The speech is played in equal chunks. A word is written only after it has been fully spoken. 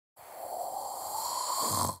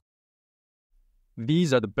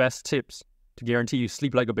These are the best tips to guarantee you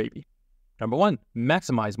sleep like a baby. Number 1,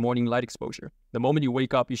 maximize morning light exposure. The moment you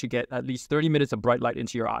wake up, you should get at least 30 minutes of bright light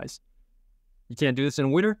into your eyes. You can't do this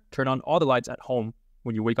in winter? Turn on all the lights at home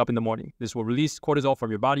when you wake up in the morning. This will release cortisol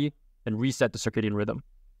from your body and reset the circadian rhythm.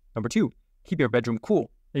 Number 2, keep your bedroom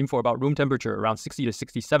cool. Aim for about room temperature around 60 to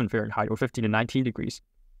 67 Fahrenheit or 15 to 19 degrees.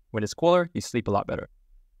 When it's cooler, you sleep a lot better.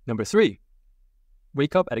 Number 3,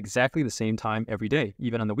 wake up at exactly the same time every day,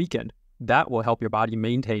 even on the weekend. That will help your body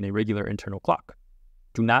maintain a regular internal clock.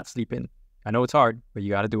 Do not sleep in. I know it's hard, but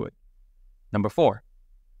you got to do it. Number 4,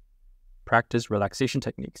 practice relaxation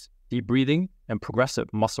techniques. Deep breathing and progressive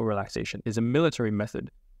muscle relaxation is a military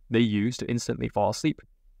method they use to instantly fall asleep.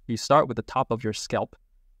 You start with the top of your scalp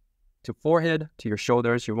to forehead to your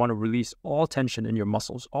shoulders. You want to release all tension in your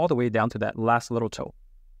muscles all the way down to that last little toe.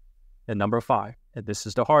 And number 5, and this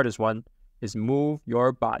is the hardest one, is move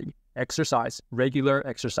your body. Exercise, regular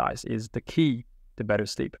exercise is the key to better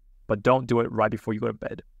sleep, but don't do it right before you go to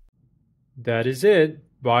bed. That is it.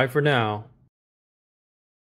 Bye for now.